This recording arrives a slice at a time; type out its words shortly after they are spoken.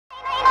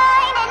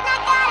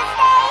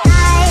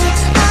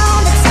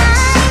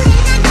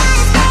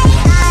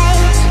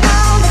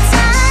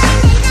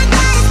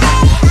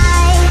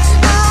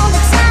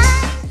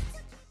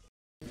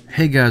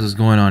Hey guys, what's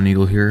going on?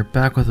 Eagle here,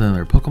 back with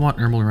another Pokemon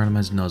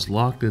Randomized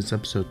Nuzlocke. This is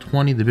episode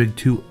 20, the big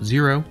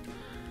 2-0.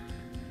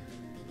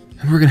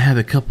 And we're gonna have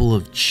a couple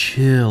of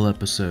chill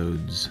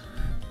episodes.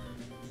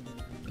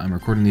 I'm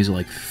recording these at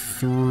like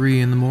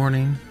 3 in the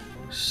morning.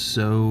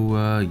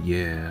 So,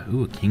 yeah.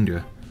 Ooh, a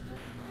Kingdra.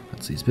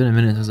 Let's see, it's been a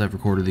minute since I've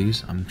recorded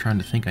these. I'm trying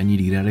to think I need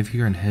to get out of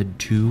here and head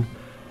to...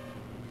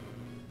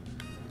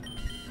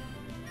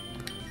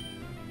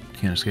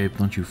 Can't escape,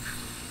 don't you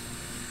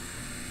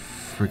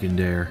freaking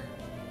dare.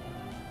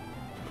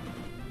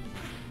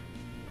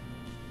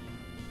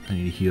 I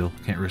need to heal.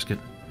 Can't risk it.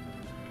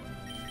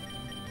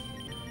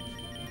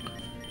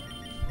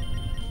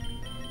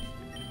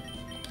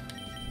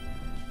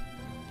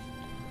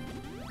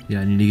 Yeah,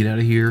 I need to get out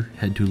of here,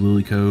 head to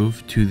Lily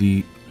Cove, to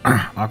the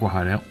Aqua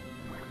Hideout,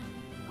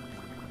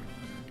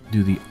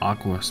 do the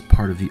Aqua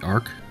part of the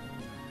Arc,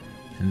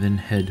 and then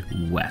head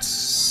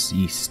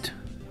east.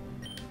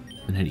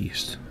 Then head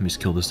east. Let me just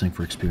kill this thing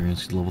for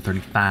experience. It's level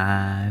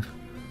 35.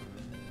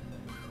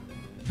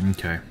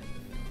 Okay.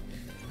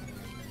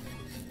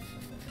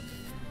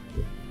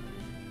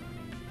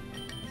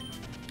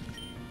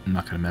 I'm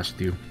not gonna mess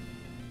with you.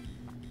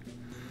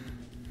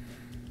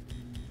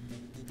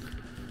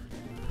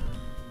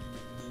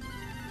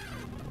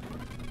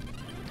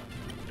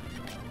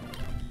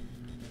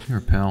 Here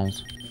are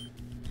pals.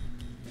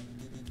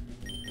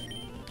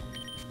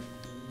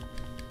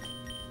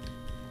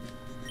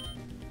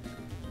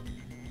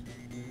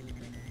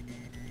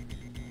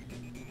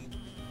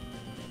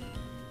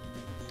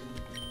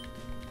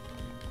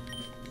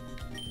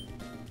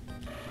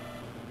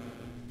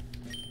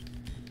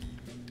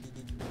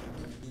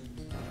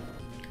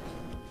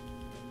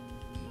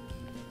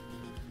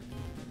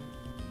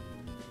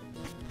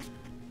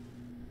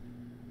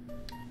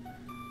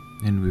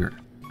 And we're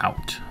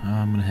out.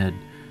 I'm gonna head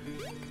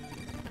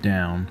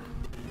down.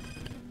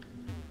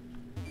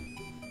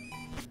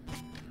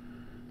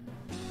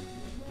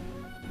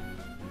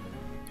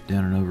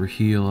 Down and over,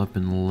 heal up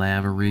in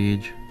Lava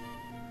Ridge.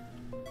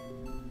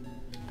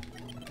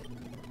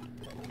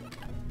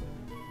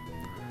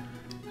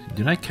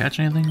 Did I catch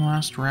anything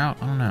last route?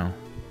 I don't know.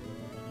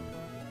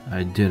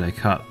 I did. I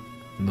caught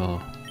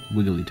the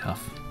Wigglytuff.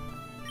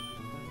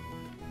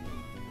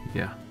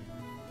 Yeah.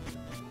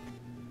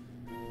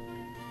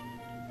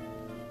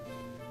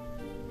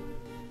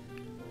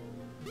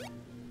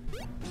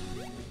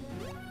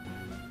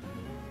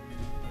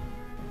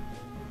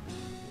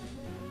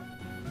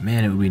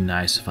 Man, it would be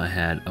nice if I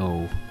had,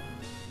 oh,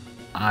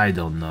 I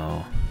don't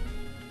know,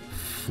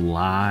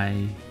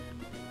 fly.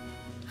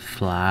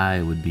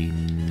 Fly would be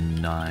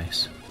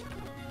nice.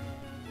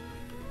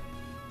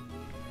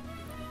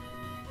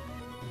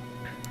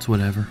 It's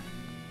whatever.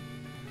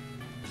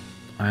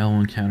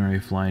 I'll encounter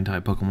a flying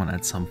type Pokemon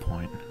at some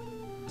point.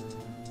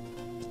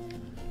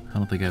 I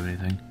don't think I have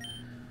anything.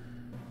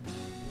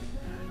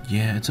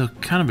 Yeah, it's a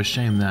kind of a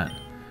shame that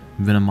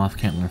Venomoth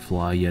can't learn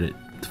fly, yet it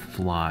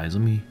flies.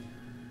 Let me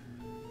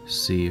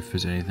see if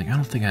there's anything. I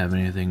don't think I have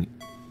anything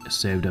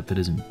saved up that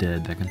isn't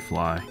dead that can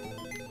fly.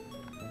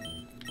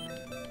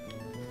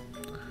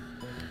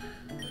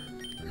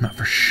 Not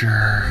for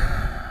sure.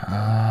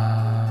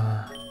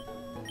 I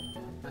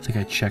think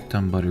I checked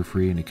on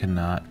Butterfree and it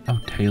cannot. Oh,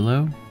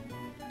 Talo?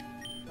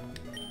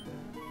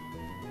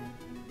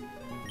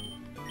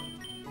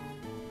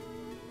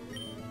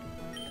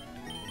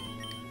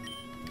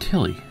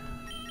 Tilly.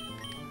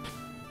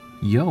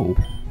 Yo.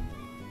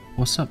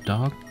 What's up,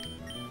 dog?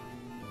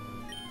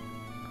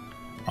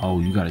 Oh,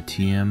 you got a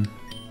TM?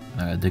 I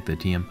gotta take that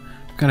TM.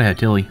 Gotta have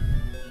Tilly.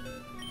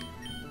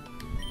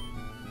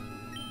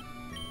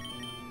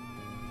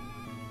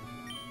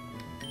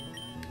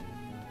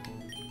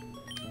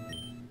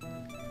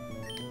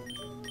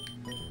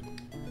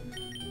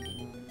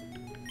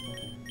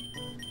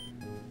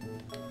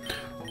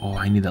 Oh,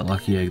 I need that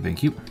lucky egg,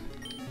 thank you.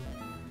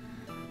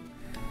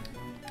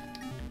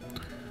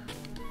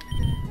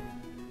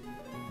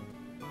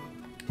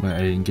 Wait,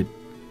 I didn't get...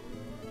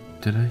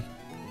 Did I?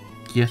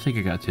 Yeah, I think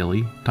I got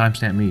Tilly.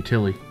 Timestamp me,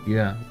 Tilly.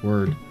 Yeah,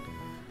 word.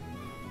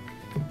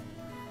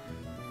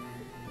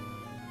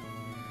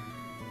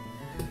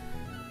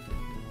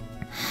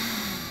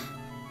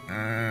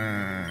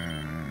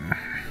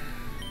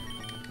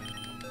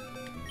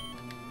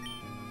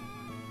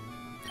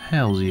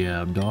 Hells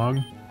yeah, dog.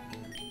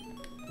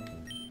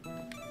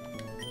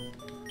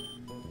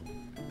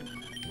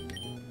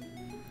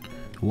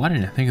 Why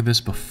didn't I think of this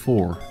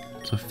before?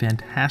 It's a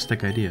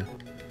fantastic idea.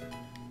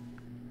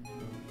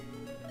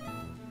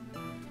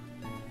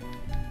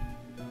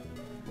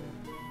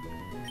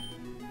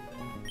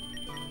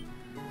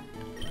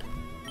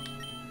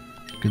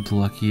 Good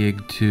lucky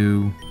egg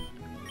too.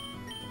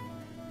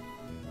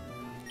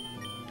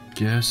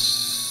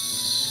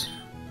 Guess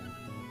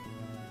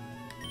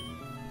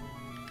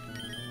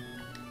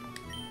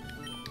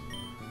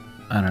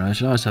I don't know. I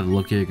should always have the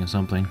lucky egg and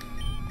something.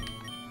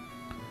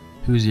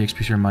 Who's the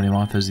XP share? Mighty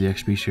Moth has the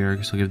XP share. I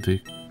guess I'll give the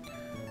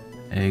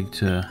egg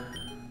to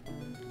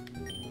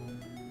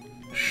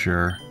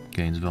sure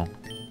Gainesville.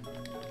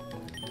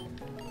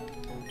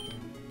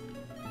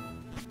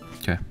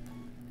 Okay.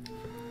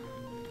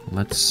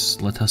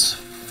 Let us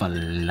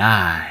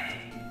fly.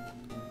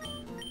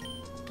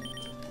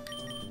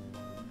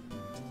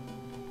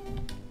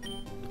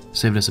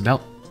 Saved us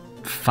about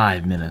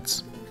 5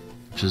 minutes,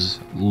 which is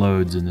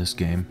loads in this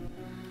game.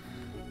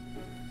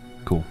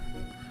 Cool.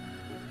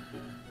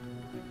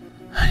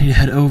 I need to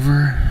head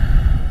over.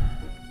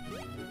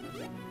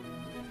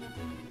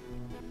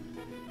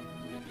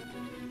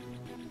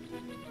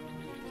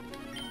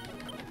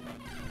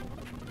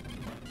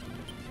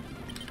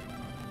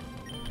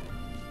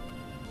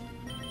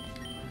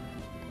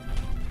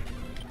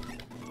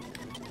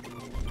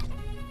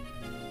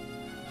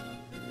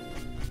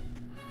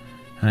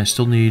 And I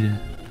still need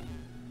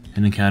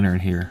an encounter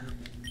in here.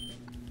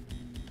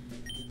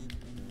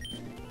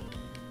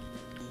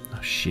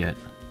 Oh shit.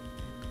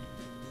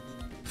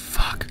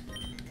 Fuck.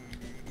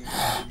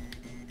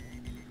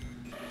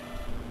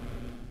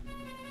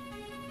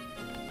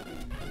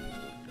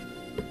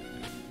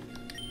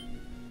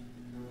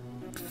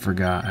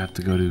 Forgot I have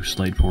to go to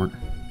Slateport.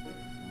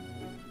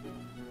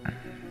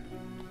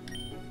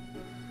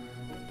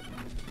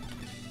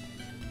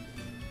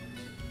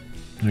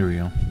 There we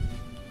go.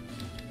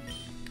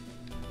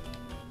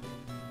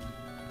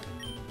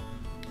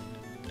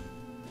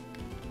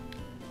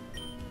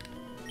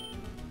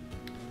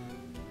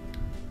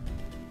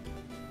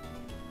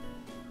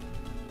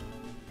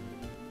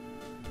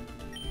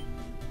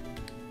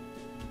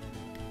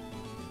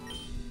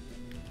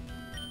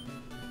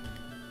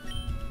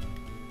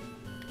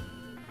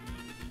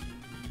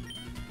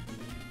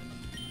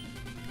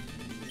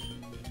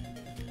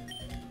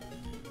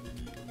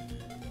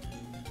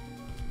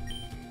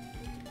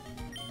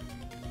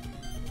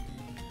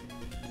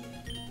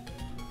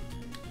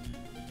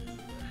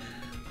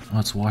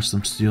 Let's watch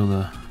them steal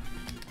the...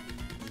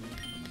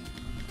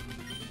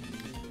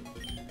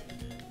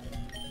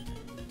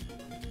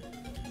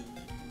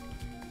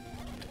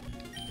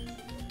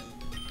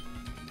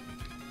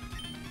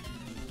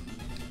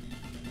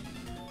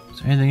 Is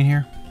there anything in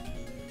here?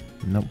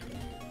 Nope.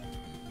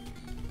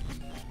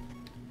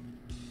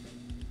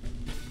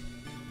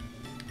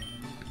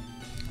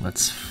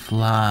 Let's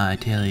fly,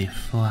 Tilly,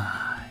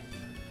 fly.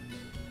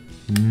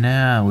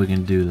 Now we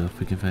can do the... If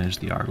we can finish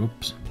the arc.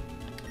 Oops.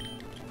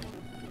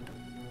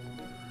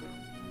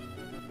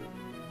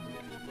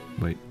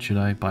 Wait, should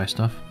I buy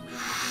stuff?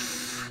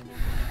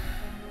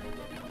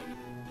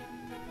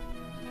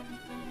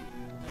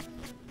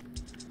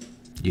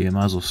 Yeah,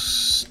 might as well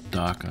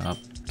stock up,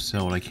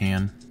 sell what I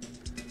can.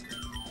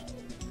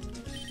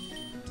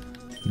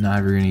 Not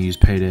ever gonna use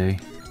payday.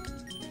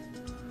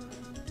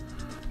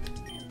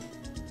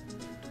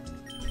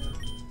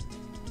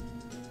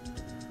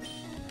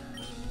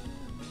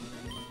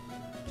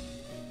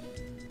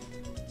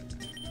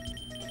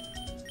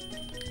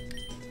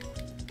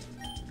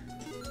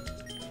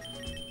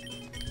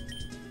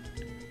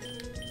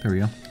 There we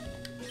go.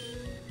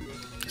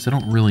 So I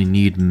don't really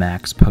need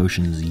max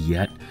potions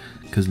yet,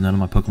 because none of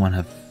my Pokemon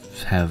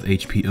have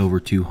HP over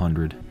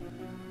 200.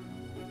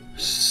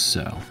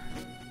 So,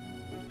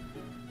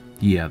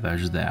 yeah,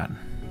 there's that.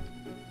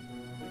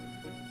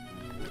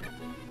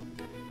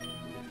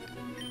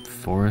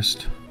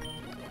 Forest.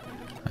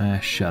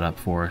 Shut up,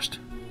 Forest.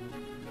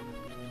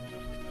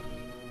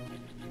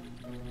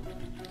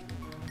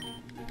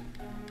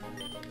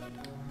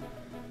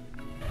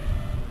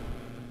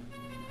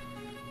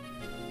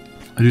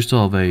 I do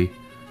still have a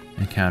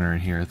encounter in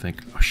here, I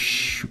think. Oh,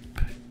 shoot.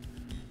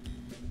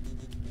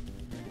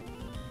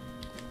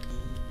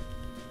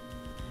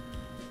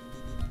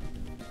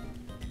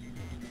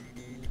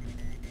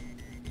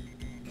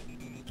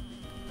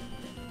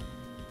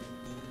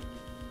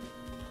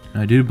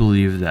 I do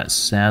believe that,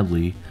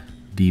 sadly,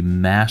 the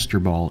Master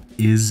Ball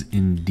is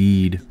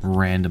indeed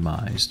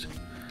randomized.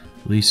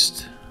 At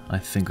least, I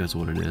think that's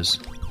what it is.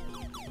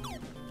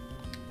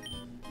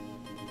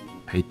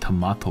 A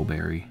tomato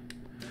berry.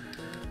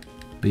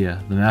 But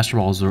yeah, the Master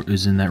Ball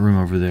is in that room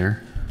over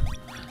there.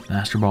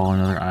 Master Ball,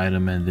 another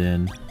item, and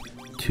then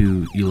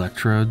 2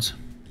 electrodes.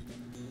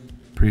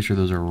 Pretty sure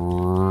those are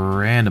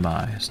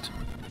randomized.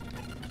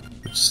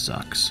 Which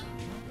sucks.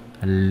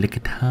 A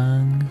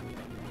lick-a-tongue.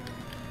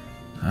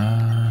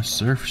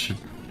 Surf should...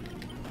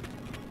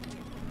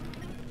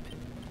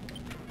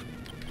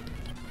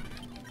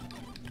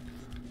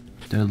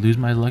 Did I lose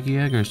my lucky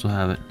egg or I still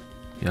have it?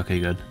 Yeah, okay,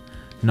 good.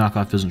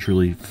 Knockoff doesn't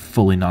truly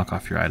fully knock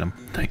off your item.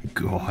 Thank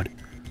God.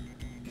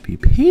 Be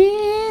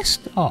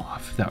pissed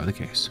off if that were the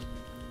case.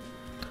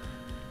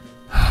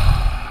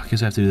 I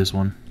guess I have to do this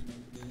one.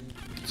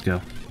 Let's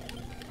go.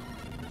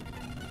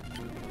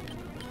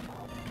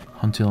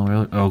 Huntail and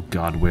Wailord. Oh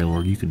God,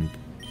 Wailord, you can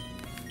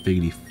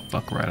figgity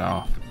fuck right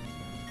off.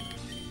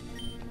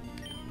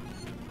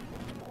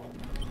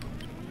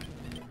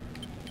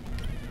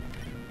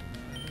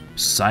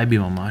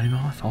 Psybeam on Mighty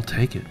Moth? I'll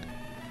take it.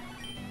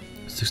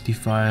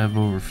 65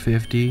 over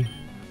 50.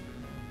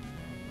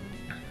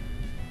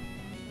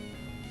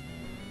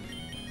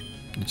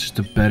 It's just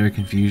a better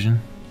confusion.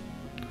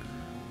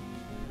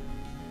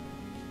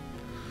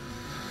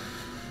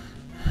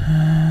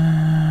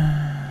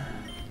 I'm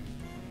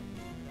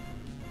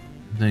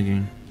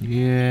thinking,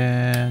 yeah.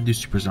 do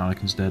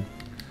Supersonic instead.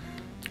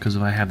 Because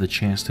if I have the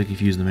chance to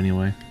confuse them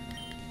anyway.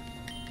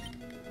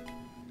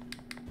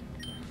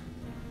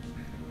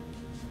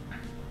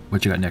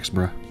 What you got next,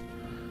 bruh?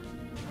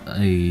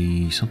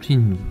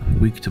 Something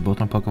weak to both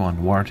my Pokemon.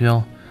 Water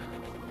Tail.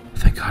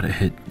 Thank God it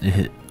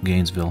hit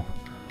Gainesville.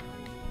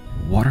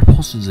 Water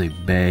Pulse is a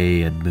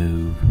bad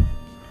move.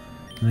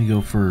 Let me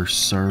go for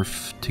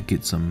Surf to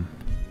get some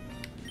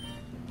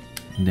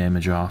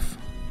damage off.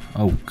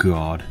 Oh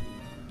God.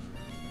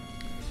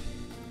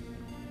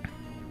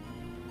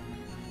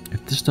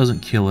 If this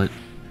doesn't kill it,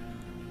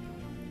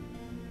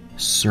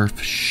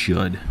 Surf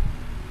should.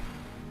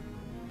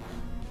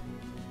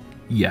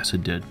 Yes,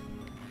 it did.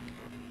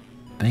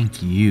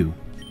 Thank you.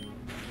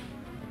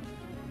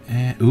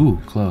 And, ooh,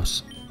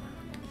 close.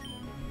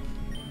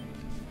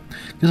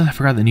 Because I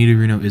forgot that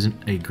Nidorino isn't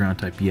a ground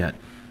type yet.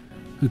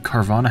 Ooh,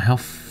 Carvana, how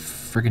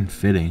friggin'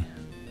 fitting.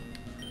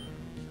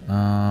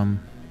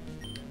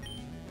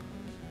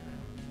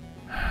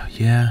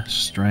 Yeah,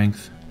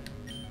 Strength.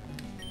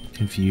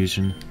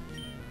 Confusion.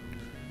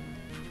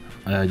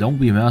 Don't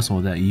be messing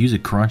with that. You use a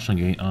Crunch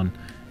on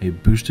a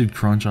boosted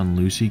Crunch on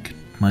Lucy,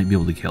 might be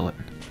able to kill it.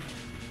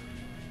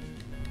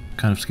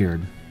 Kind of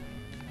scared.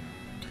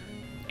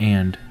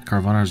 And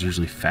Carvana is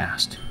usually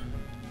fast.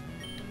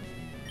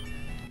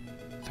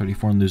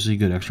 34 on Lucy,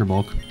 good extra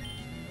bulk.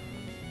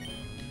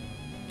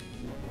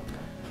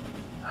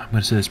 I'm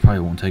gonna say this probably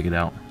won't take it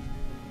out.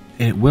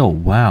 And it will,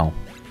 wow.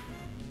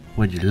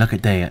 Would you look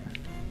at that?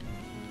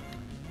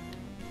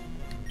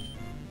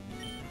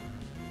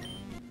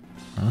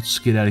 Let's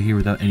get out of here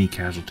without any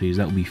casualties.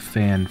 That would be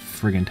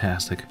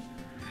fan-friggin-tastic.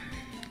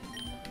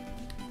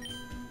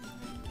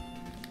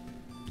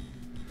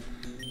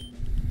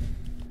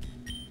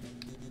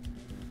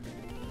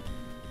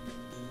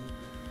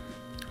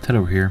 Let's head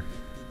over here.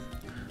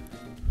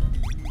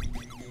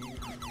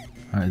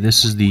 Alright,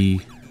 this is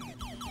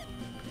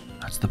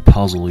that's the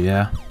puzzle,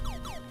 yeah?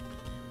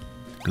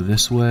 Go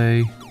this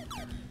way,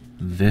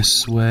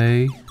 this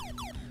way,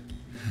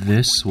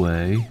 this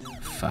way,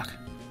 fuck.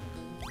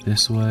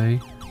 This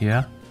way,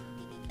 yeah?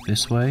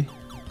 This way,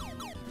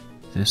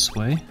 this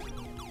way,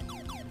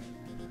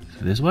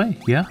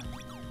 yeah?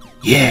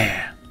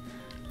 Yeah!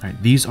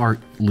 Alright, these are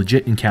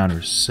legit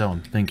encounters, so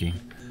I'm thinking.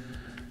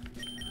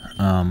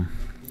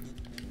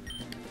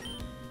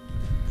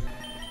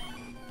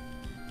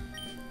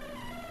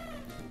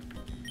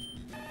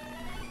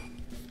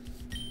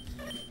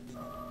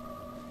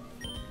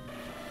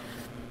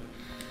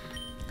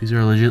 These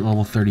are legit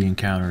level 30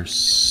 encounters,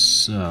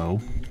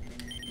 so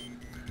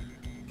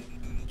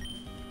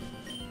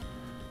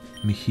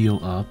let me heal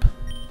up.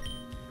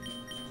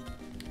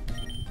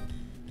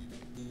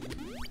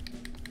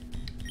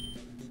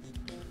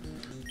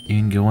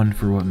 And go in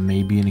for what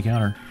may be an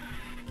encounter.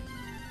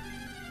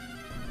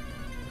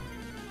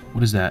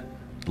 What is that?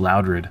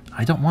 Loudred.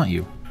 I don't want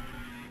you.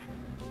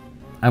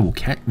 I will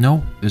catch.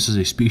 No, this is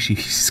a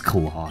species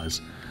clause,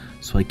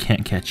 so I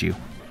can't catch you.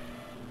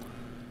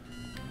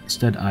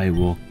 Instead, I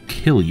will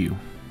kill you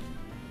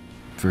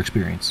for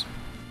experience.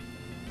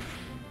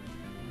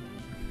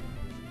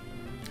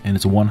 And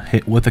it's a one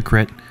hit with a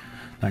crit.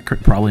 That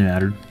crit probably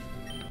mattered.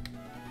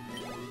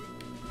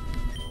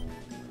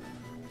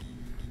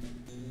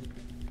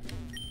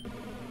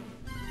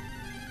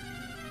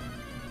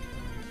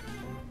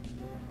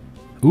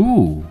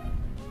 Ooh.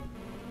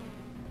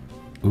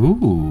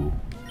 Ooh.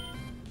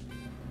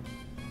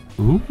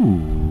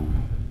 Ooh.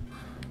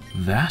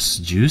 That's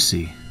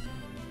juicy.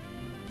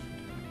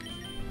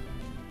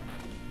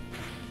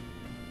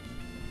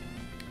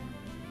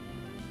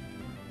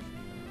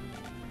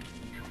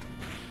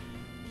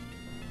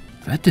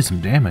 That did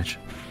some damage.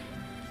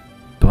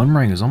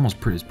 Boomerang is almost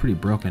pretty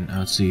broken.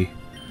 Let's see.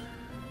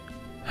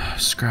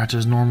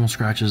 Scratches, normal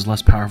scratches,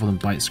 less powerful than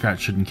bite. Scratch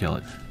shouldn't kill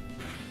it.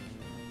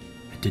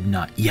 It did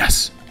not.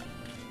 Yes.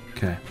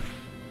 Okay.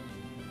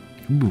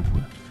 Ooh,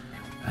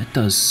 that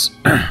does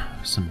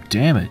some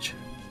damage.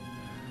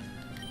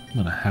 I'm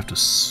gonna have to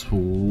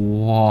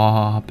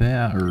swap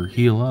out or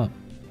heal up.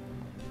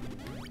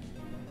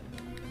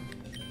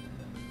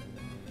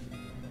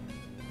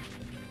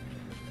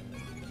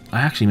 I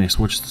actually may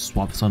swap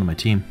this onto my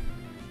team.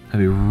 Have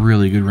a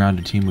really good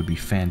rounded team would be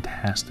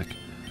fantastic.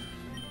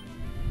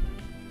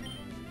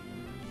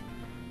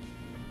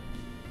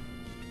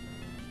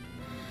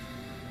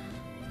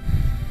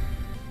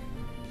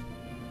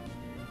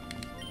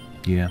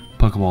 Yeah,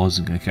 Pokeball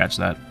isn't going to catch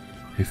that.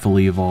 A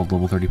fully evolved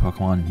level 30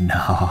 Pokemon?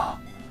 Nah.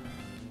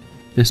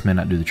 This may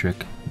not do the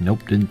trick.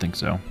 Nope, didn't think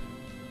so.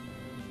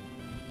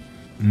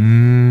 I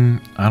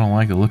don't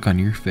like the look on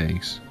your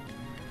face.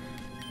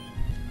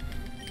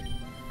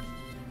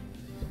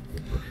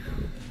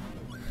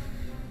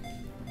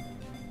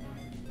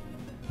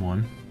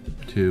 One,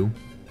 2,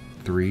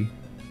 3.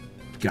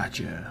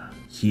 Gotcha.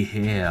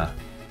 Yeah.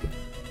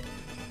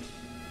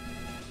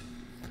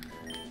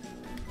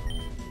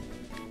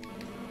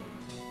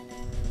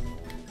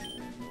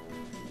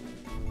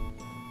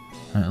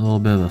 Right, a little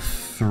bit of a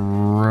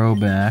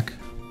throwback.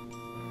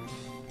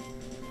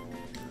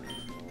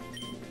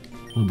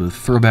 A little bit of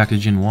throwback to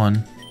Gen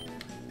 1.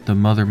 the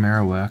Mother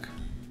Marowak.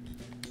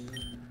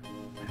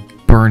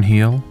 Burn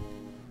Heal.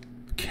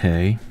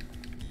 Okay.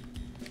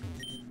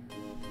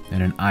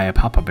 And an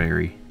Iapapa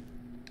Berry.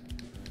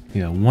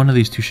 Yeah, one of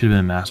these two should have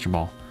been a Master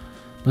Ball.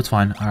 That's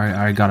fine. I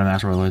already got a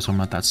Master Ball, so I'm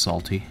not that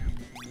salty.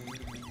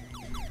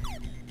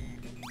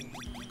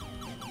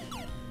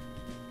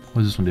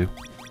 What does this one do?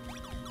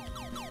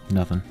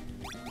 Nothing.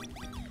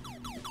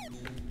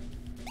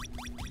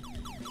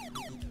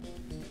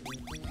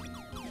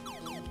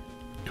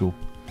 Cool.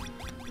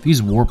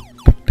 These warp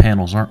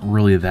panels aren't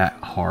really that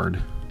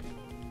hard.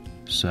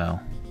 So.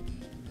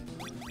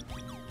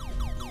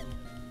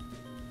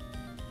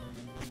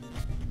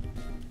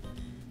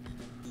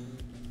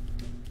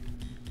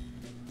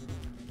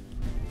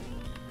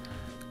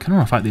 Kinda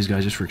wanna fight these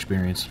guys just for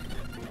experience.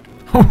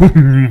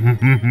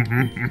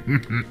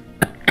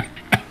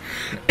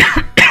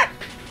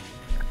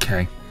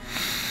 Okay.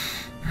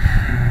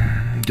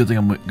 Good thing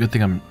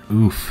I'm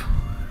oof.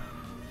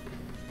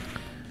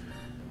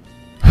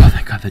 Oh,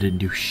 thank God that didn't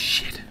do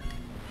shit.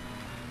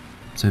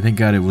 So thank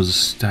God it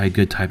was a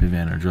good type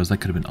advantage, or else that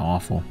could have been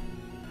awful.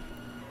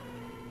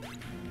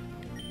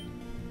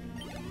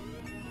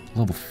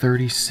 Level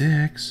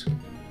 36.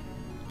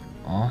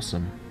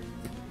 Awesome.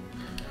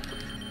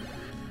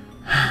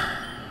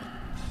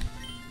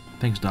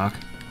 Thanks, Doc.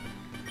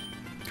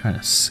 Trying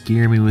to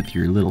scare me with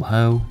your little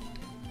hoe.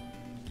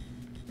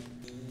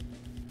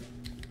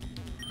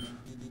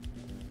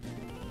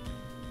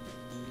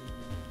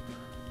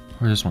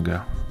 Where'd this one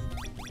go?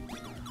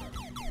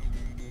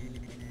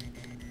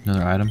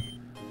 Another item?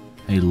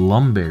 A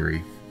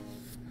Lumberry.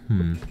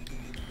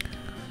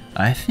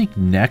 I think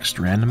next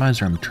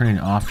randomizer I'm turning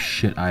off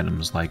shit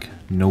items like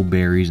no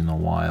berries in the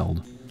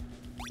wild.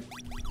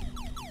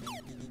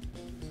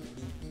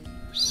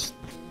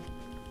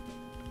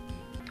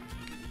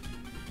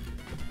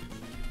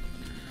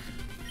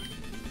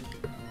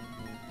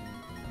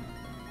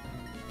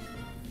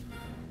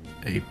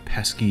 A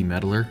pesky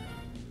meddler.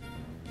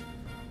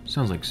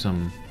 Sounds like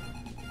some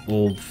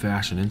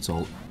old-fashioned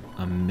insult.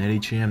 A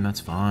EagleTJM, that's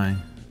fine.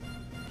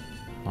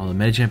 Oh, the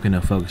EagleTJM can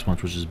no focus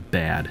punch, which is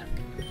bad.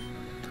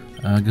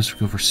 I guess we'll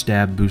go for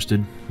stab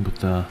boosted with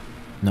the.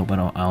 Nope,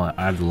 I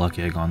have the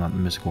lucky egg on, not the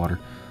mystic water.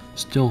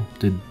 Still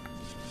did.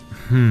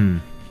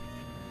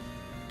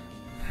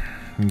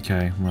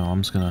 Okay, well,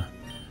 I'm just gonna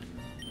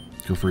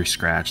go for a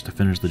scratch to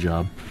finish the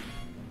job.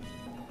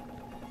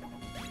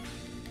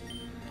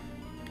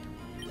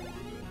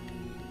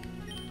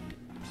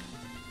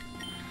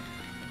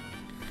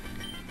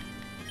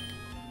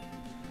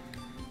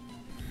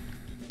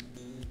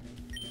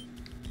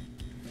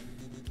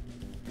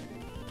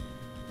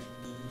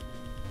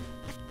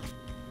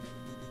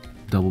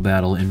 Double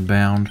battle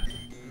inbound.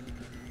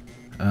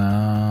 So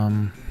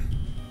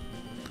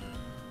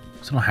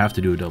I don't have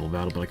to do a double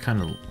battle, but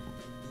I'm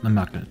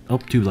not gonna. Oh,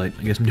 too late.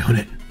 I guess I'm doing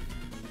it.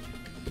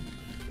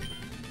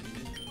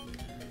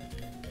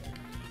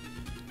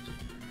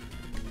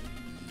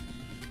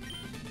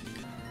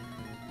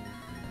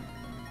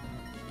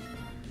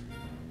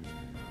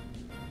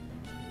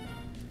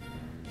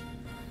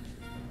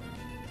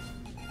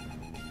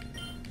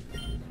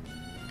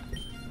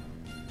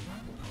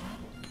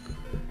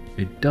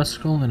 A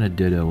Duskull and a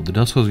Ditto. The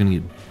Duskull is gonna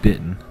get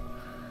bitten.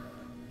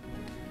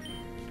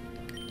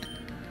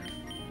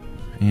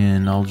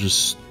 And I'll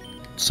just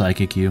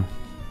psychic you.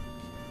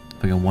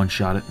 If I can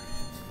one-shot it.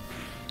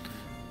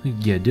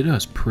 Yeah, Ditto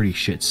has pretty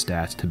shit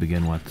stats to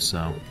begin with,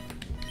 so.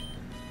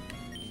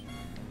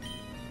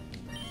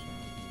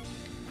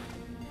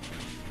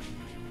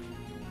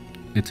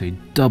 It's a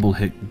double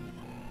hit,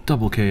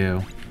 double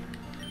KO.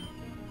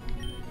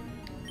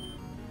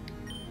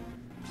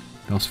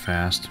 That was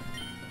fast.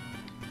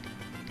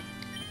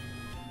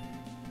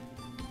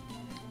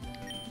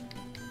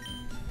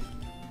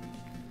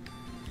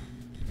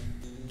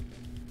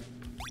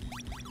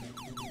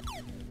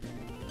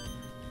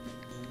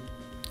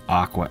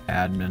 Aqua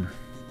admin.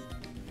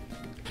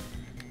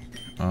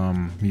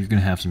 You're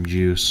gonna have some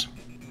juice.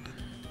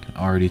 Can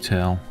already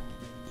tell.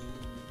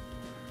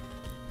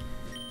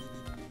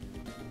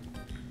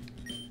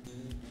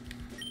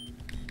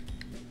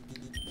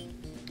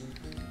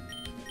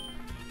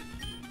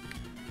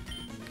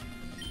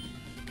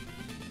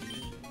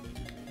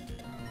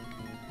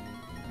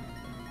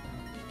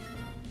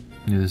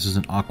 Yeah, this is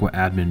an Aqua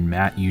admin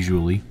mat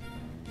usually.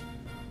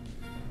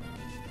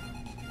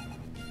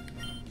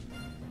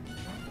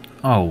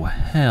 Oh,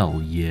 hell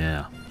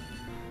yeah.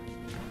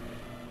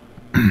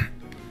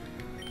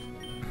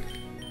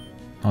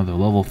 Oh, they're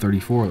level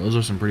 34. Those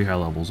are some pretty high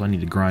levels. I need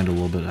to grind a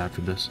little bit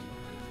after this.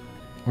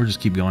 Or just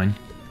keep going.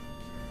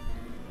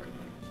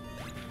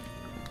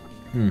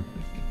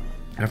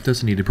 After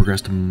this, I need to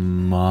progress to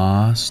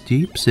Moss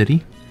Deep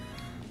City.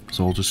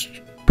 So I'll just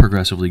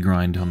progressively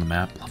grind on the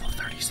map. Level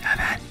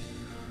 37.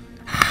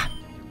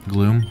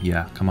 Gloom?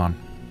 Yeah, come on.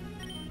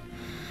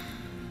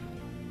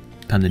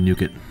 Time to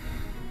nuke it.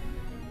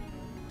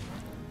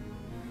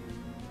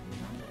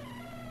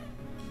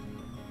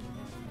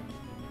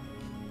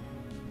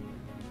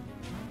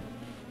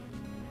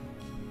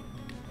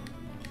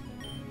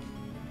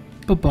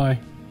 Bye-bye.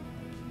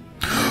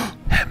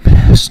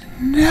 this.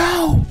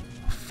 No!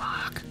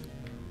 Fuck.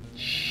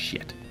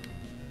 Shit.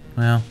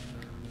 Well,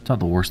 it's not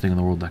the worst thing in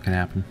the world that could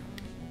happen.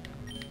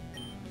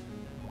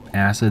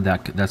 Acid,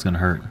 that's gonna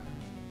hurt.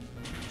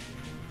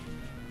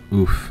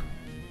 Oof.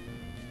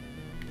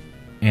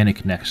 And it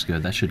connects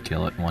good. That should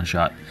kill it in one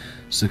shot.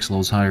 6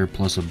 levels higher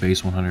plus a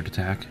base 100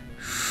 attack.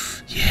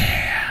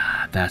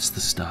 Yeah, that's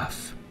the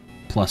stuff.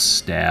 Plus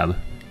stab.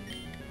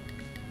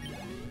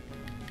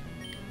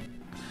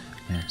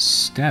 Man,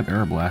 stab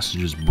air blast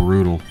is just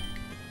brutal.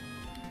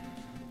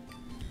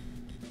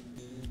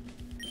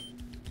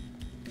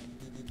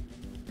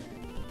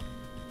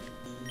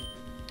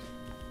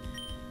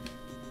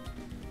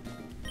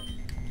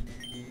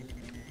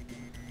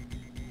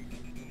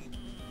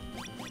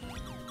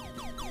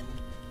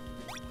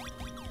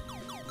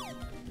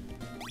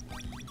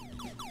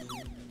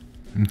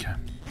 Okay.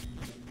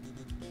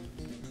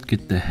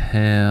 Get the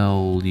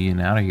hell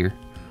out of here.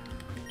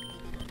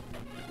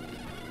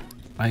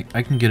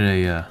 I can get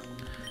a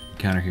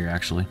counter here,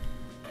 actually.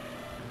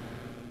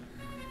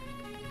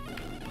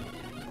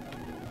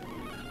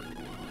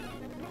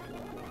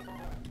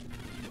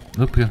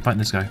 Oop, we gotta fight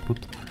this guy. Whoop.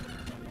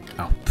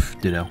 Oh,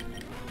 pff, ditto.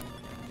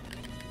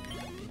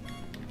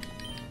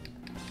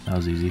 That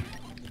was easy.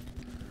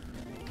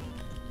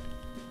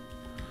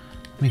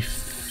 Let me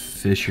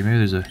fish here. Maybe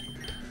there's a...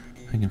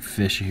 I can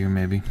fish here,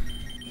 maybe.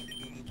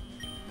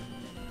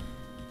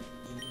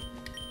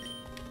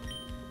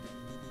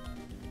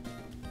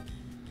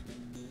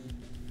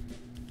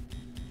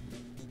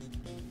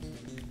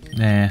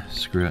 Nah,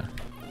 screw it.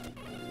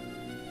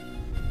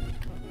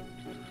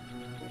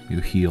 You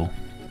heal.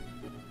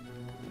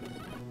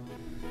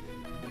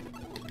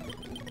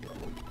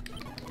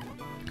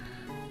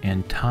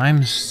 And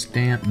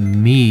timestamp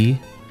me.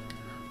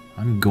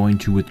 I'm going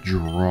to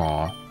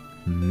withdraw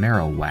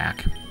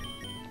Marowak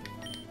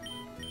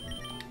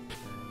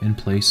in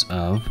place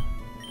of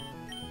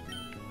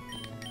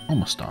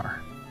Omastar.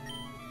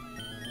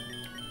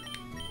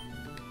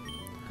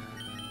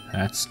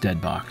 That's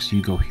Deadbox.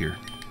 You go here.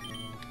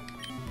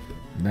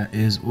 That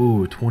is,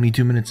 ooh,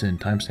 22 minutes in.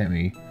 Timestamp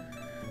me.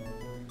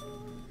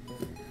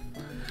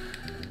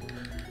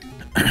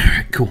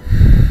 Alright, cool.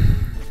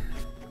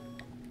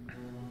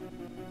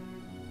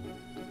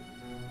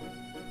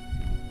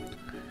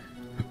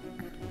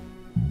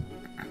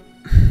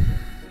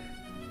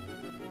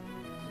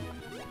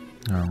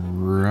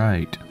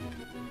 Alright.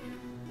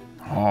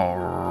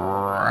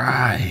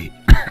 Alright.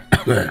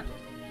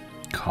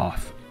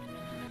 Cough.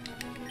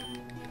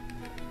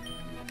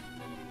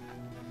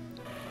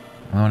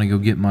 I want to go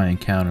get my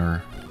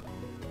encounter.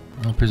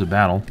 Oh, there's a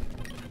battle.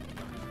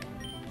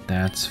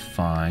 That's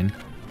fine.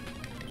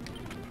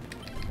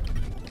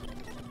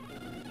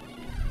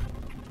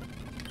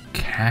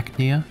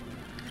 Cacnea?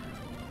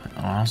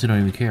 I honestly don't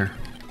even care.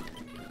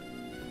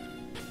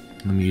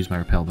 Let me use my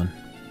repel then.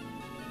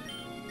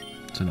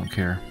 So I don't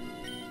care.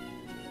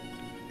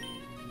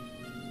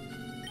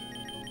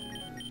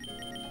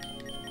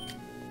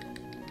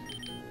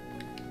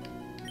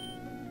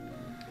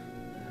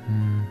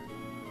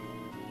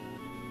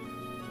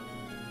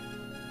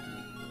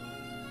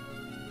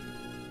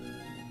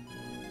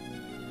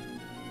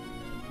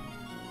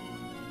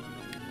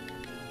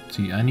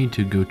 See, I need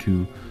to go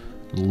to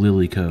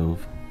Lily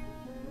Cove.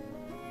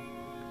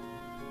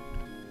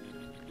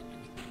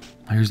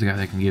 Here's the guy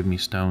that can give me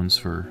stones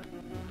for...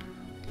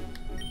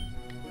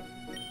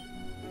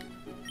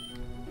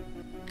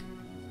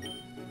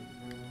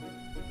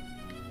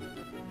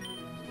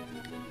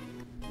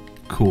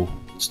 Cool.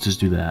 Let's just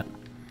do that.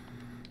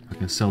 I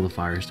can sell the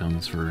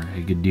firestones for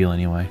a good deal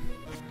anyway.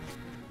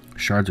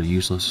 Shards are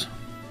useless.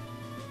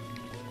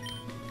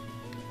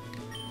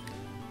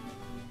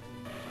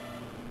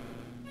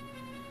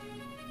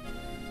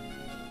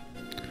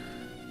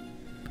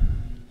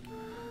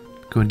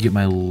 Go and get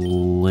my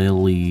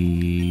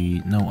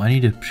lily. No, I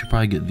need to. Should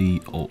probably get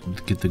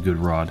the good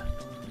rod.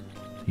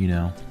 You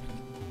know.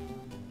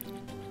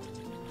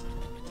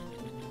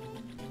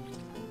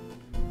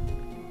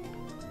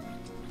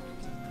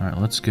 All right,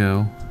 let's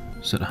go.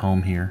 Set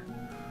home here.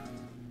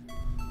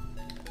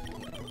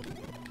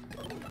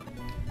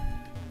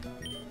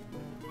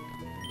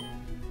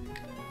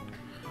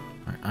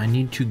 All right, I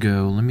need to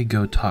go. Let me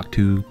go talk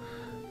to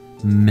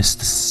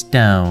Mr.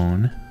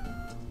 Stone.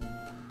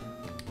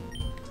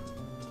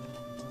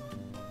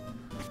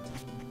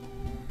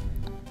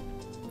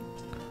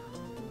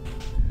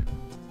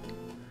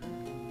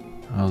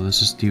 Oh,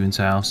 this is Steven's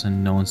house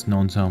and no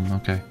one's home.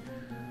 Okay.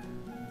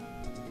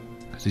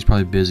 Because he's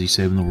probably busy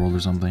saving the world or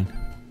something.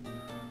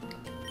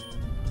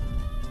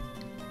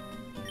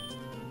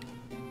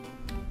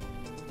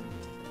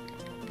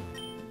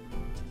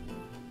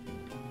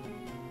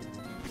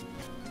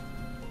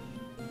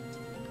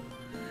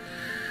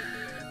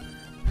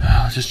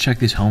 Let's just check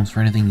these homes for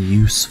anything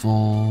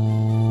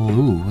useful.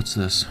 Ooh, what's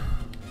this?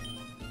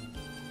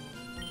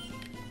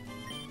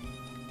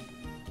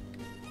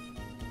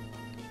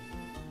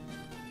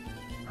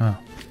 Huh.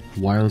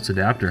 Wireless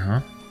adapter, huh?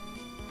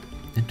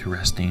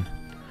 Interesting.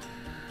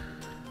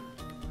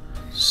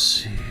 Let's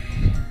see.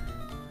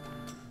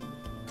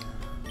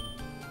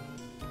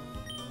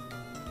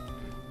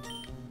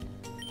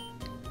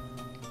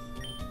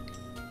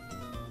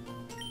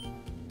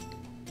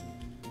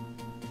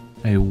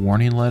 A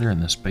warning letter in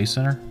the Space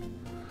Center?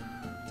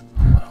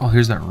 Oh,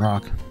 here's that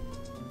rock.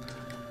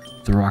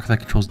 The rock that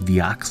controls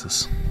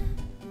Deoxys.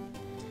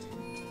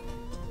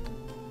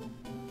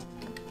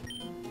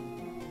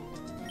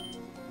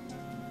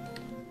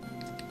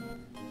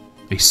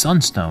 A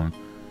sunstone.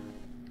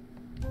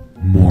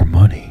 More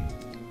money.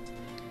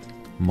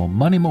 More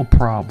money, more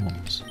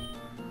problems.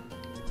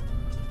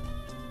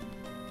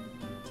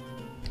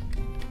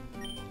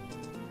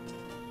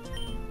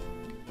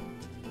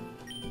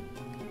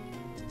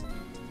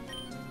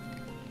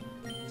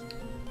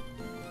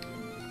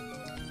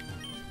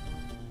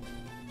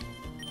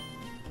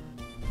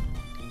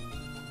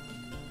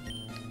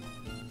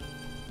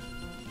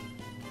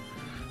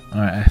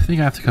 Alright, I think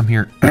I have to come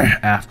here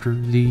after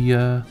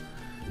the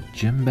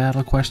gym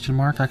battle question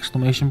mark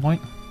exclamation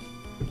point.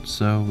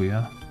 So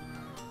yeah.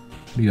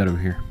 What do you got over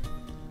here?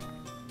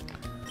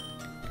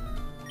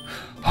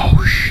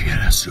 Oh shit,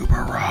 a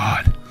super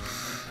rod.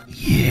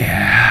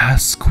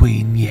 Yes,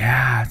 queen,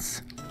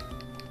 yes.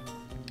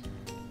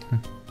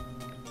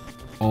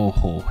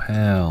 Oh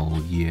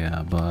hell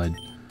yeah, bud.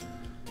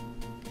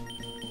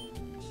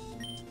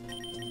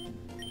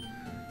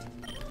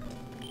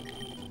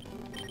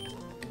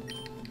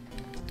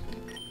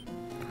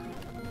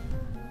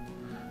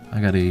 I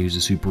gotta use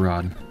a super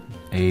rod.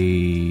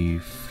 A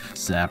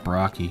Zap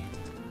Rocky.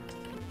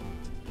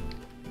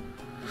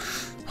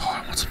 Oh,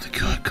 I want something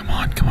good. Come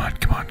on, come on,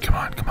 come on, come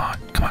on, come on,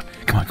 come on,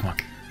 come on, come on.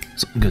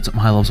 Something good,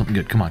 something high level, something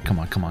good. Come on, come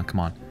on, come on, come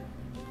on.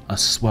 A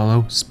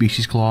Swallow,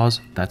 Species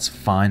Clause. That's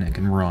fine, I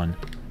can run.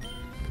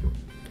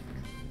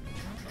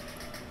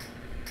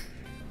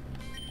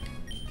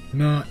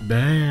 Not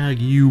bad,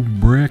 you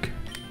brick.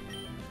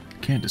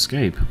 Can't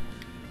escape.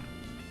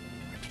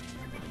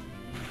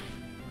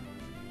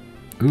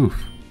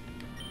 Oof.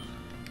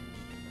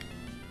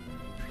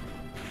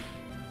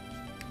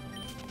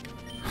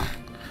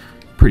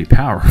 Pretty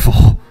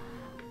powerful.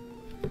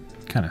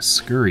 Kind of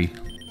scurry.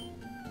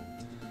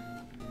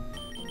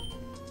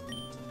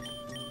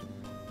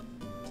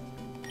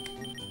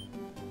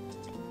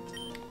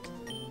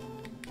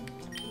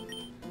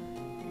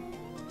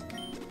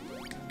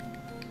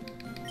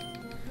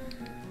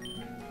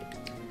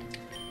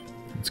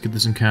 Let's get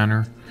this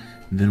encounter,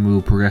 and then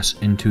we'll progress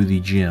into the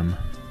gym.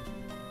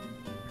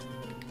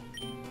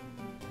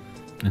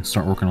 And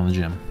start working on the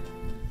gym.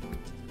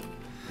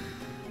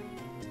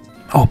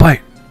 Oh,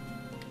 bite!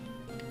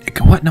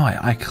 What? No,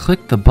 I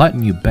clicked the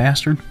button, you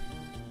bastard.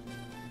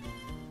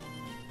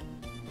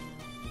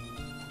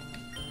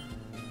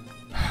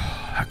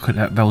 I could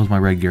that was my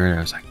red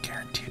Gyarados, I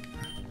guarantee it.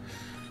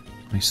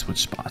 Let me switch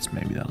spots,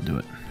 maybe that'll do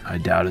it. I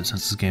doubt it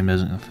since this game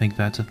doesn't think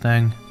that's a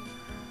thing.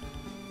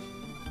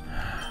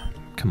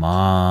 Come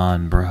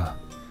on, bruh.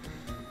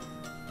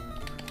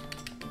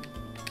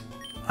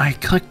 I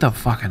clicked the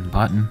fucking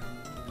button.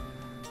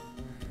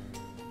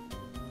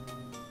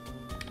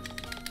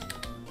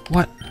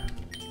 What?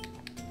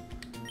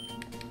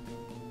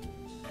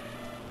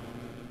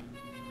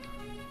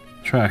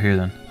 Try out here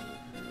then.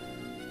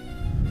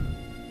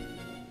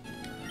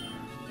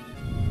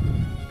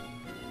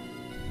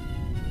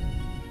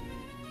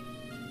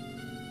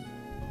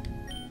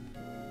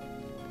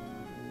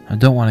 I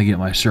don't want to get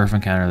my surf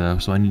encounter though,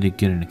 so I need to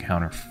get an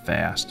encounter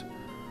fast.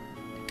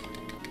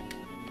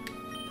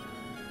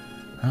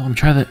 Well, I'm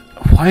trying that.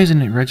 Why isn't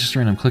it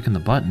registering I'm clicking the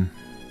button?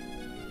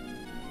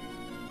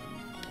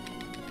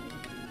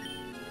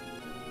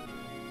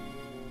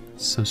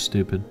 It's so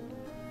stupid.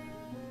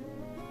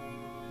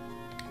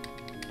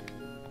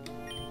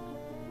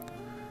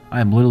 I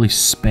am literally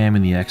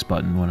spamming the X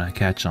button when I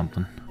catch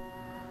something.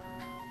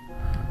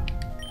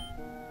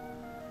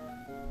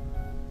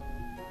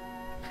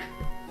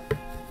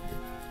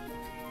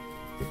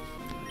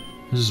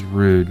 This is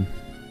rude.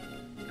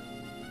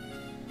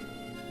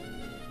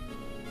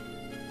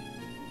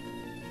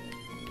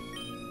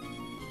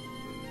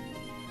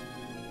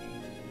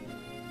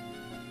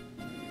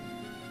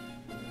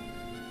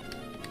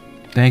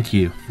 Thank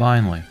you,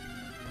 finally.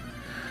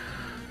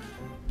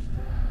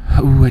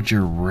 Ooh, a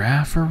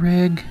giraffe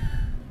rig?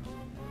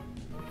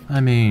 I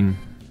mean,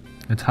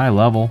 it's high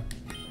level.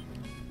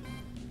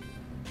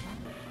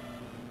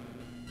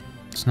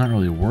 It's not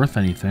really worth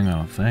anything, I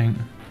don't think.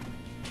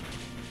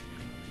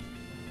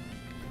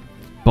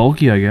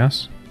 Bulky, I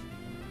guess.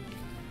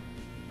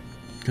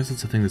 Guess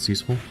it's a thing that's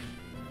useful.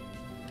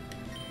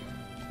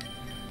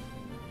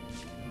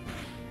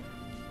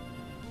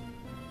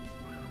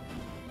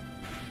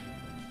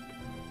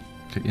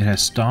 Okay, it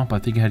has Stomp. I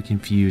think it had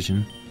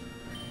Confusion.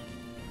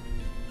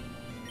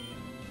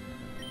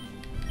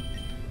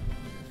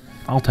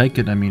 I'll take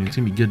it. I mean, it's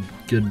gonna be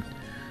good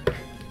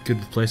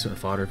replacement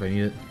fodder if I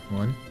need it.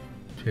 1,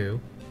 2.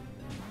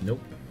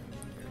 Nope.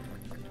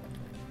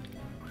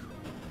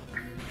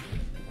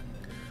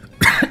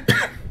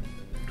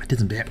 I did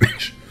some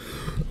damage.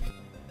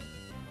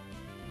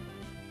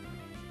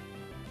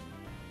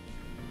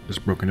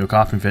 Just broke into a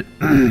coughing fit.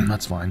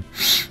 That's fine.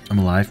 I'm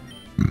alive.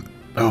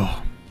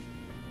 Oh.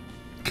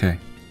 Okay.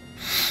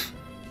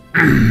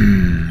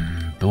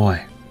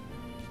 Boy.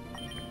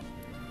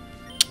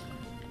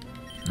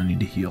 I need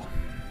to heal.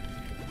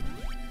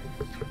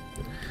 I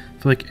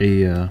feel like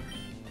a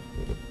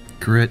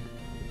grit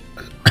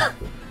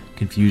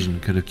confusion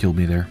could have killed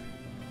me there.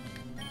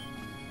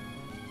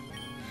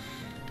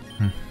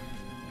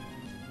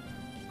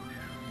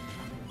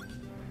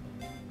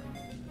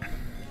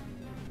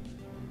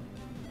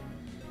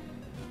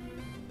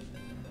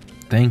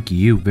 Thank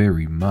you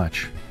very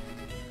much.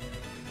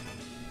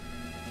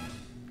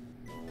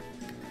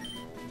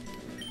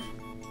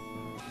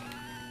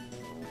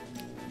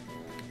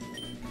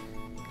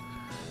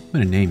 I'm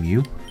gonna name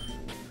you.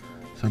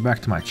 Throw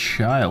back to my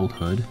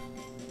childhood.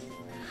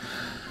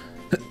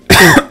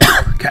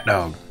 Cat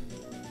dog.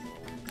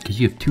 Because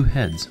you have 2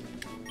 heads.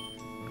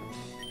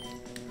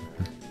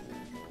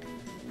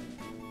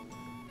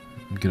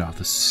 Get off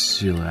the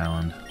silly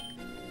island.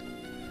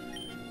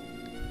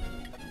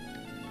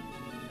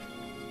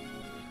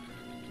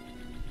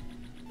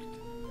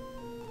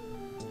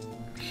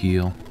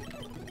 Heal.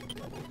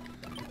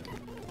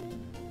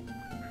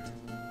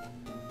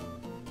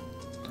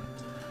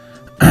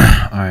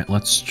 Alright,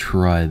 let's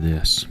try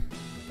this.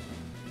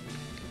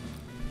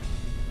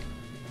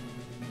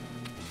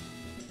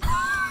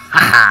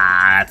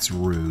 That's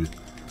rude.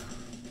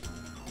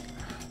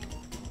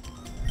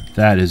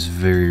 That is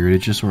very rude. It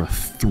just sort of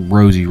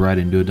throws you right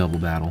into a double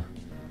battle.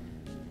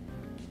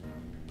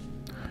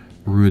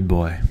 Rude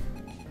boy.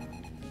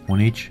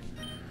 1 each.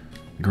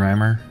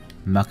 Grimer,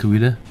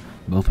 Makuida,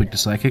 both weak to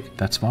psychic.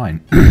 That's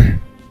fine.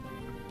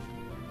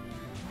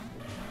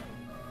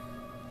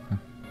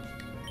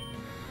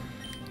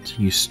 So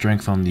use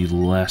strength on the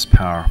less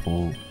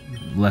powerful.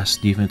 Less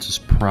defense is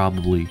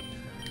probably.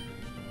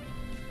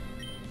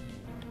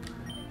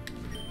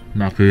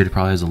 Makuida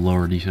probably has a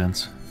lower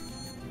defense.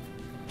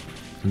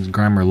 Since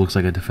Grimer looks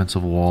like a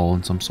defensive wall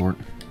in some sort.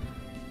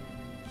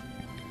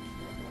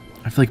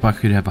 I feel like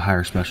Makuida have a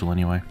higher special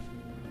anyway.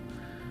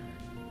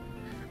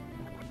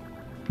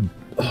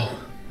 Oh.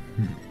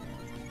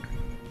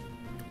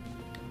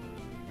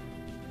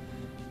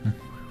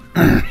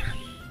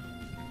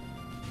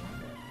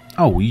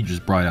 Oh, you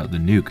just brought out the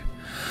nuke.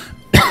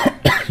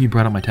 You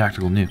brought out my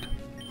tactical nuke.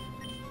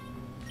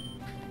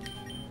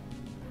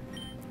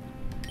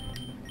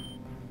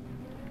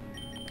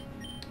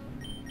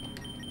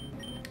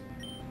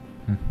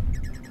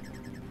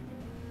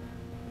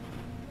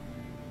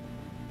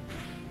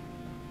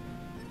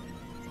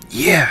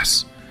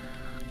 Yes!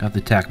 Got the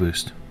attack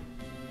boost.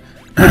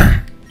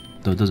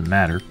 Though it doesn't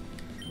matter,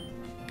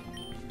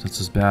 since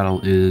this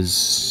battle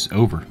is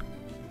over.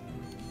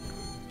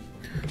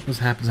 This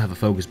happens to have a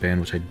focus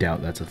band, which I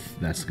doubt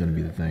that's going to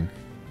be the thing.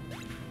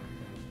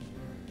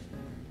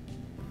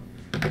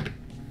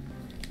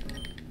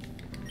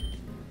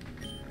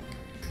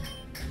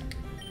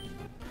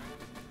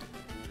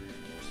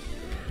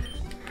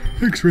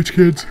 Thanks, rich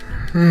kids.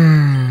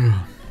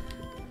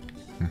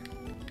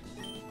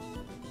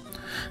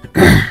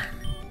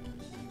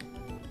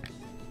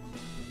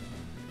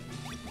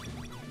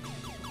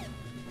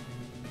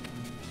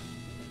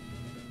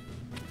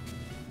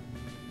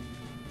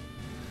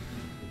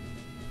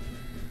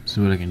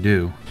 So what I can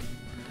do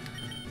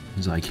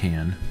is I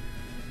can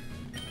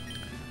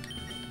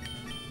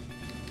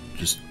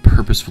just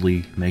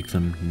purposefully make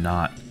them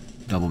not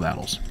double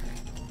battles.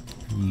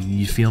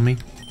 You feel me?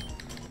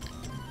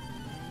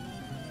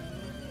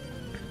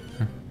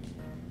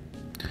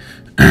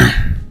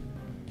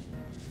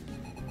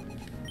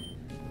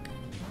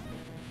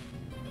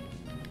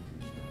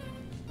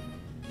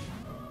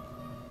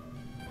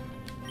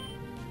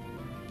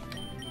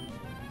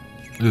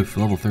 Oof,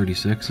 level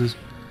 36s.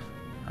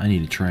 I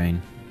need to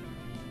train.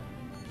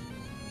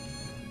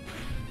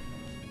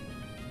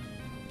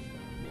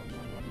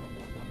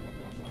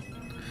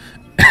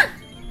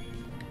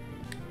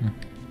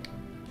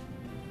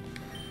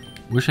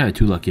 Wish I had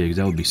 2 lucky eggs,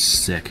 that would be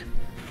sick.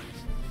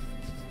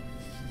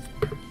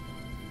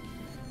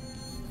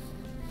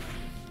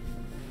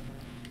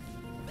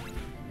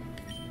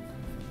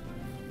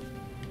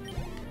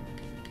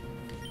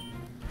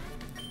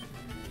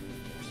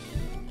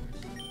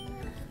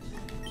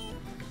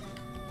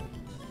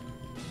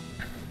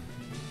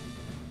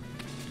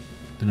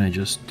 Then I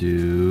just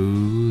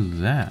do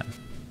that.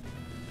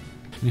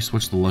 Let me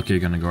switch the lucky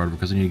egg on the Gardevoir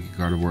because I need to get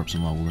Gardevoir up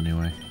some level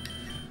anyway.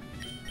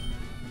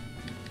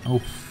 Oh,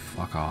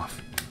 fuck off.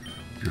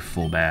 Your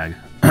full bag.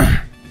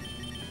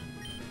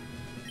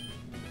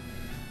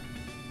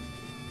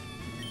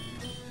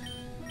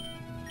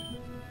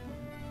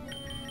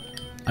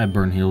 I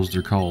burn heals,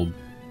 they're called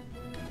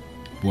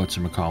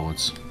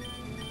whatchamacallits.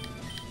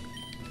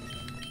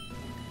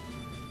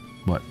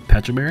 What,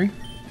 Petraberry?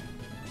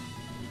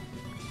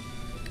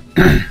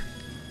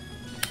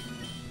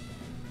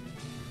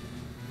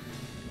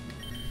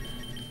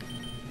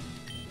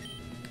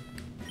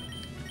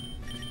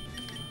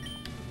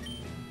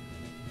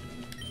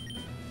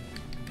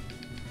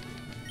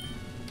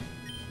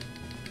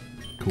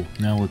 Cool.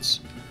 Now let's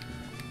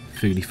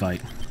figgity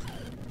fight.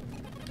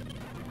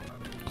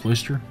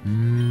 Cloister?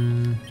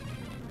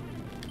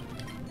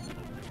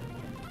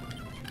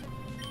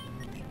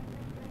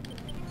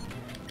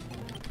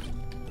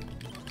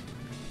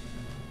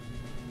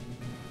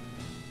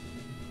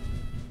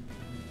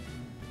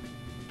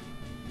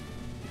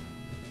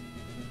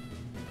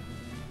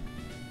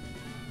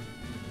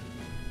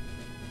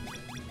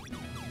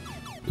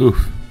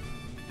 Oof.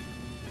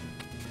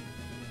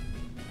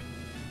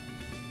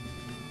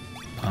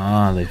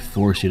 Ah, they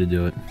force you to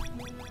do it.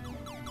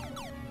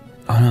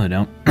 Oh, no, they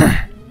don't.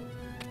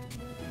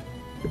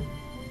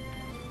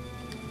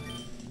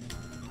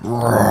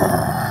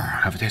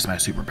 Have a taste of my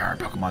superpowered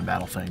Pokemon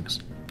battle things.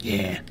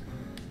 Yeah.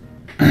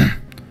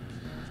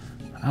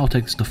 I'll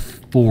take this to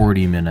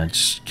 40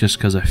 minutes, just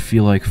because I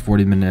feel like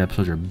 40-minute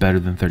episodes are better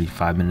than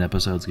 35-minute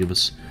episodes. Give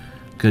us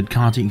good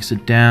content you can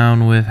sit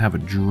down with, have a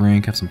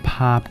drink, have some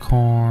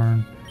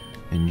popcorn,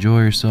 enjoy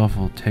yourself.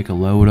 We'll take a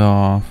load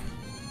off.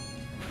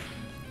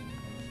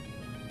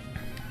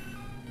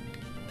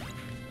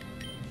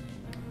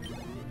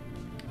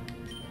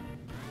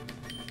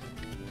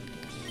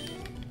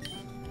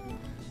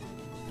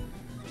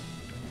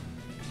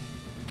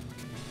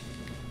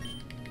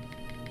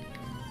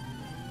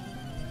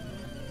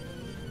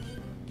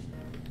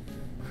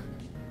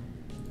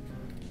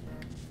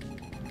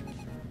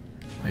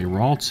 Hey,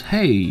 Ralts.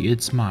 Hey,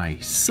 it's my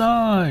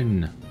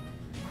son!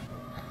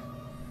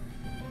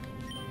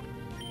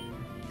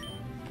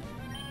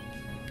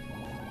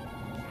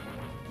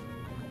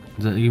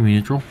 Does that give me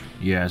neutral?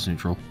 Yeah, it's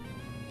neutral.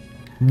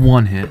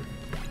 One hit.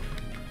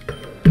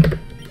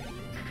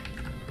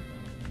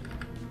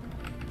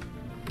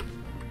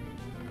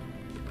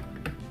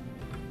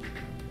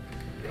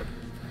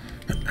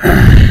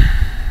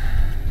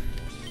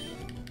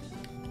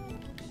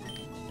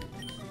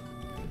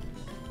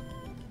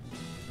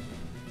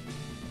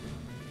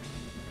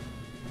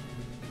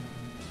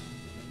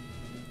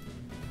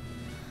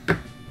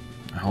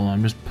 Hold on,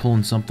 I'm just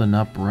pulling something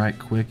up right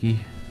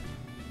quickie.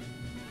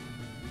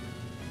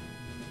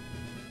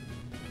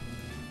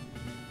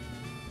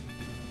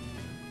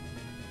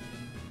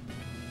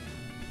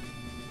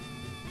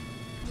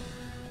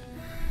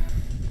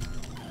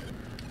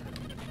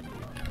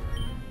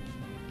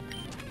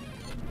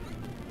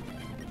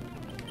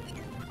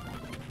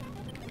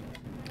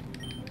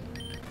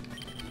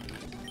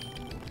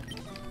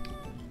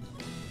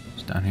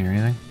 Is down here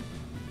anything?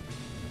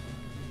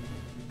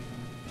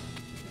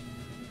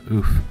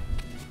 Oof.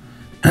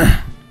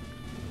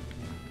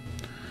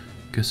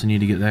 Guess I need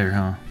to get there,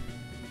 huh?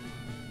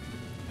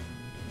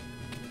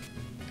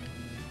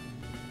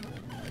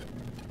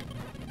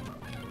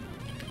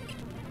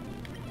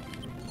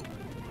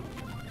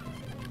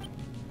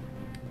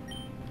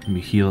 Let me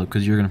heal it,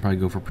 because you're going to probably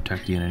go for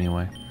Protectian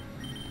anyway.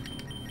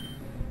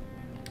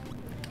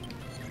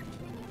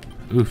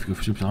 Oof, you go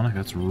for Supersonic?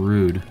 That's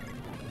rude.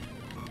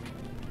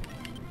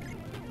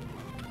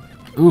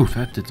 Oof,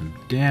 that did some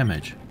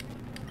damage.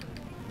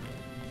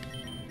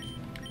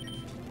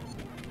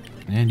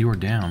 And you are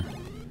down.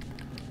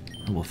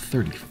 Level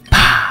 30.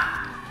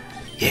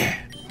 Yeah.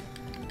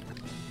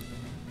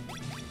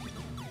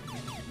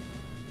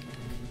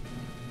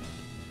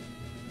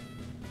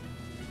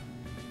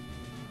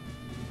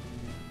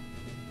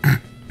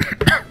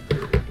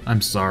 I'm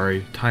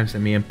sorry.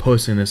 Timestamp me. I'm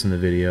posting this in the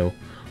video.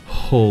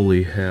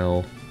 Holy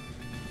hell.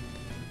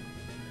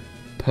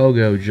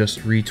 Pogo just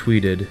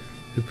retweeted.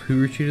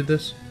 Who retweeted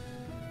this?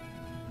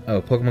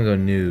 Oh, Pokemon Go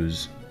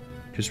News.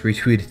 Just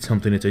retweeted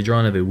something. It's a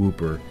drawing of a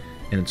Wooper.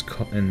 And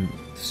the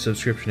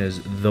subscription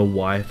is the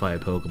Wi-Fi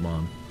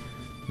Pokemon.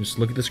 Just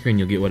look at the screen,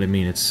 you'll get what I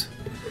mean. It's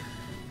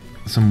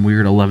some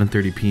weird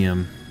 11:30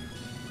 p.m.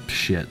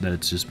 shit that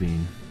it's just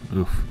being.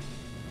 Oof.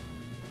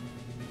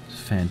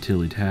 It's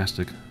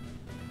fantilly-tastic.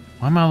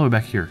 Why am I all the way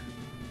back here?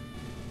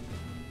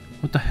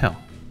 What the hell?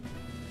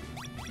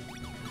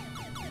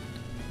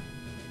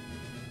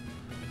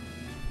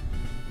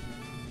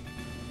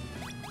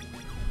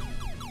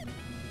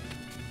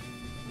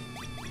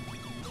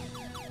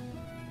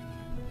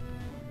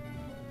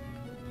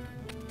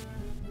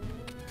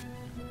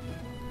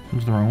 That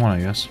was the wrong one, I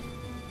guess.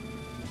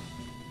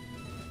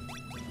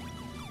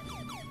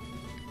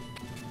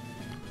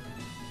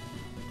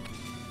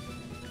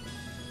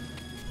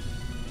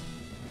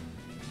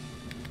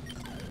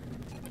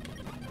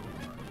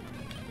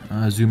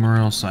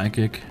 Zoomerl,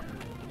 Psychic,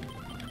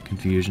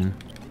 Confusion.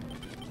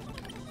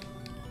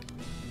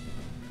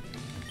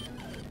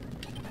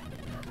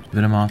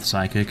 Venomoth,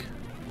 Psychic,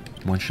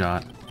 one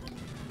shot.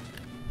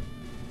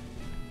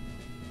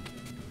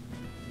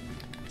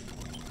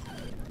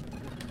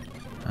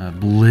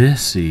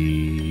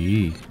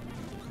 Blissey.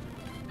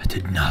 That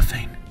did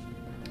nothing.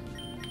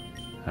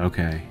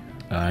 Okay,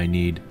 I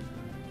need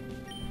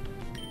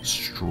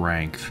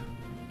strength.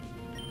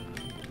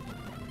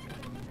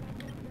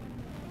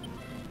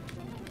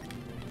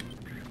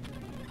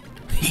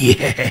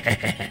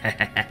 Yeah.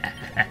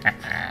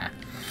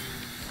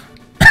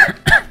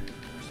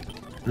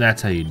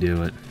 That's how you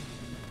do it.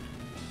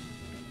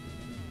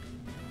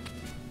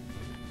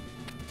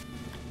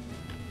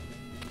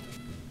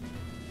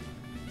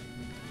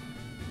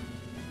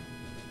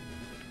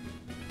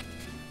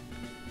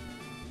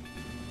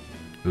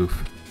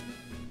 Oof.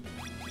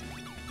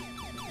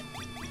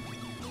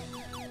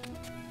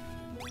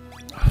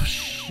 Oh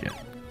shit.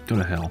 Go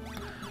to hell.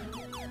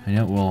 I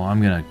know, well,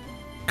 I'm gonna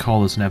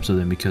call this an episode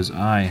then because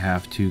I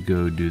have to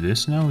go do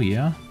this now,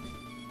 yeah?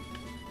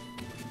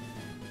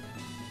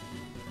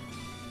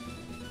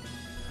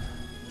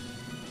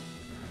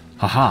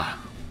 Haha!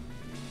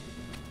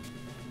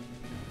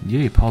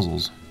 Yay,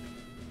 puzzles.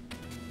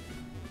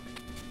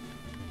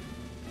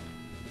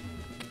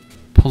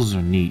 Puzzles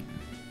are neat.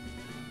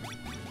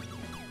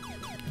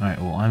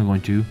 Alright, well, I'm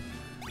going to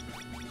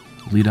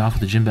lead off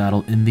with the gym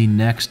battle in the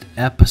next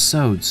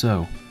episode.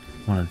 So,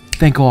 I want to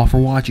thank all for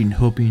watching.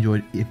 Hope you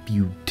enjoyed. If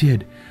you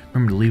did,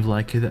 remember to leave a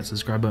like, hit that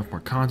subscribe button for more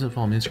content.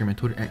 Follow me on Instagram and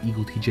Twitter at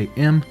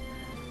EagleTJM.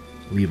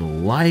 Leave a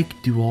like,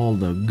 do all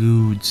the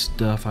good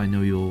stuff I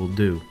know you'll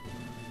do.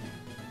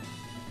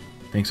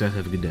 Thanks, guys.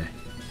 Have a good day.